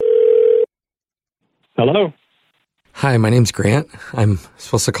Hello. Hi, my name's Grant. I'm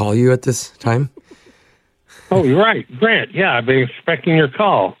supposed to call you at this time. Oh, you're right. Grant, yeah, I've been expecting your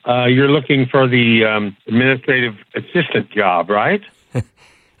call. You're looking for the administrative assistant job, right?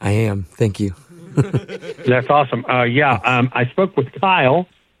 I am. Thank you. That's awesome. I spoke with Kyle,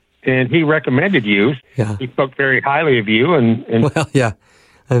 and he recommended you. Yeah. He spoke very highly of you. And Well, yeah,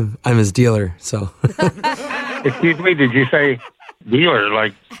 I'm his dealer. So excuse me, did you say dealer?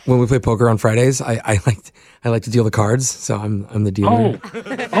 Like, when we play poker on Fridays, I like to deal the cards. So I'm the dealer.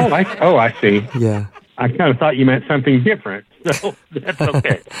 I see. Yeah. I kind of thought you meant something different, so that's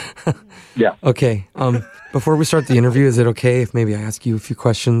okay. Yeah. Okay. Before we start the interview, is it okay if maybe I ask you a few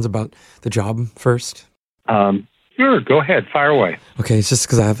questions about the job first? Sure. Go ahead. Fire away. Okay. It's just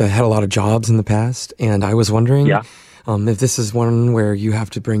because I've had a lot of jobs in the past, and I was wondering if this is one where you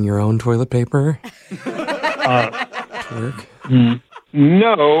have to bring your own toilet paper to work.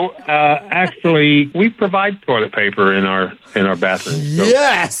 No, actually, we provide toilet paper in our bathroom. So.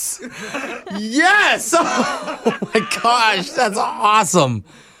 Yes! Yes! Oh my gosh, that's awesome.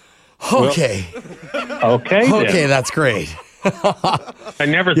 Okay. Okay, that's great. I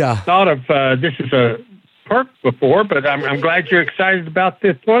never thought of this as a perk before, but I'm glad you're excited about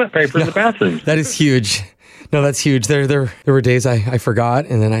this toilet paper in the bathroom. That is huge. No, that's huge. There were days I forgot,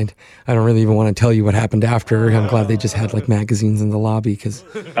 and then I don't really even want to tell you what happened after. I'm glad they just had like magazines in the lobby because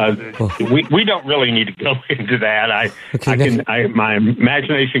we don't really need to go into that. My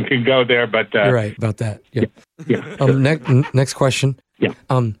imagination can go there, but you're right about that. Yeah. Next question. Yeah.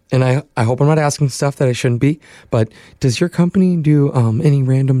 And I hope I'm not asking stuff that I shouldn't be, but does your company do any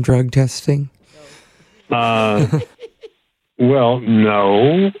random drug testing? Well,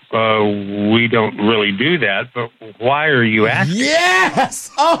 no, we don't really do that, but why are you asking? Yes!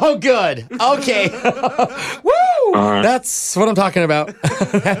 Oh, good. Okay. Woo! Right. That's what I'm talking about.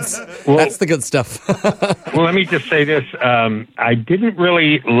 That's the good stuff. Well, let me just say this. I didn't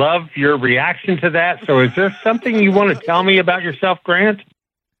really love your reaction to that, so is there something you want to tell me about yourself, Grant?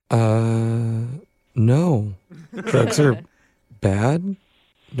 No. Drugs are bad?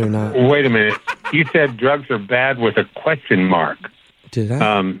 They're not. Wait a minute. You said drugs are bad with a question mark. Did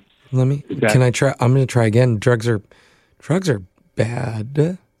I? Let me. Can I try? I'm going to try again. Drugs are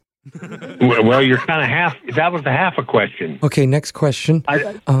bad. Well, you're kind of half. That was a half a question. Okay. Next question.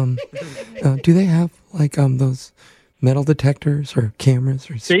 Do they have like those metal detectors or cameras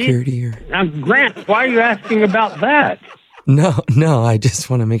or security or? Grant, why are you asking about that? No. I just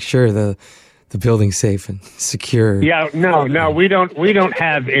want to make sure the building's safe and secure. Yeah, no, we don't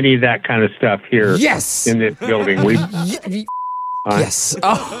have any of that kind of stuff here. Yes, in this building. Yes.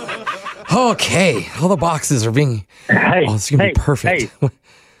 Oh, okay. All the boxes are being. It's gonna be perfect.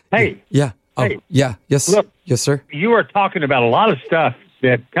 Hey. Yeah. Oh, hey. Yeah. Yes. Look, yes, sir. You are talking about a lot of stuff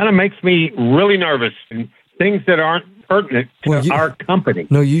that kind of makes me really nervous and things that aren't pertinent to our company.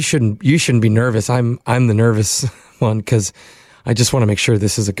 No, you shouldn't. You shouldn't be nervous. I'm the nervous one because I just want to make sure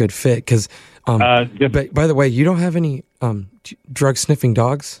this is a good fit. Because, by the way, you don't have any drug sniffing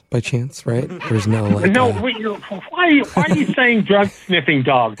dogs by chance, right? There's no like. No, why are you saying drug sniffing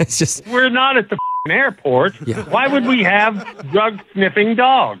dogs? It's just we're not at the airport. Yeah. Why would we have drug sniffing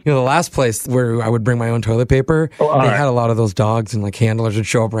dogs? The last place where I would bring my own toilet paper, they had a lot of those dogs, and like handlers would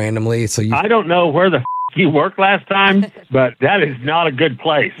show up randomly. So I don't know where the you worked last time, but that is not a good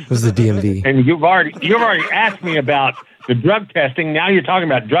place. It was the DMV, and you've already asked me about the drug testing. Now you're talking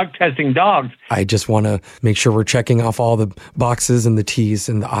about drug testing dogs. I just want to make sure we're checking off all the boxes and the T's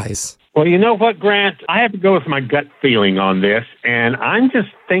and the I's. Well, you know what, Grant? I have to go with my gut feeling on this, and I'm just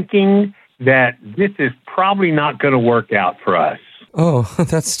thinking that this is probably not going to work out for us. Oh,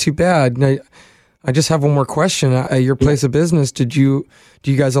 that's too bad. I just have one more question. At your place of business, do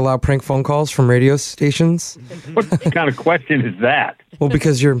you guys allow prank phone calls from radio stations? What kind of question is that? Well,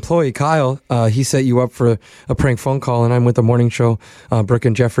 because your employee, Kyle, he set you up for a prank phone call, and I'm with the morning show, Brooke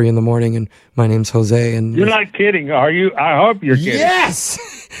and Jeffrey in the morning, and my name's Jose. And you're not kidding, are you? I hope you're kidding. Yes!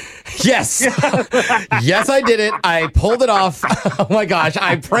 Yes. Yes, I did it. I pulled it off. Oh, my gosh.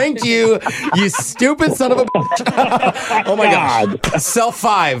 I pranked you, you stupid son of a bitch. Oh, my gosh. Self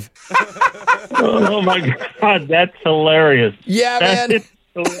 5. Oh, my God. That's hilarious. Yeah, man.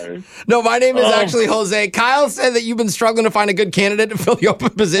 Hilarious. No, my name is actually Jose. Kyle said that you've been struggling to find a good candidate to fill the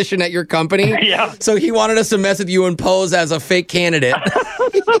open position at your company. Yeah. So he wanted us to mess with you and pose as a fake candidate.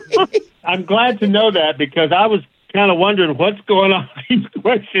 I'm glad to know that because I was kind of wondering what's going on with these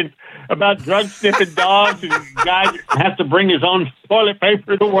questions about drug sniffing dogs and guy has to bring his own toilet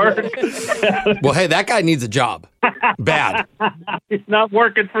paper to work. Well, hey, that guy needs a job. Bad. It's not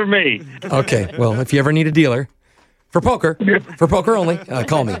working for me. Okay. Well, if you ever need a dealer, For poker. For poker only.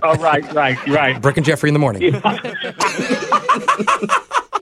 Call me. Oh, right. Brick and Jeffrey in the morning.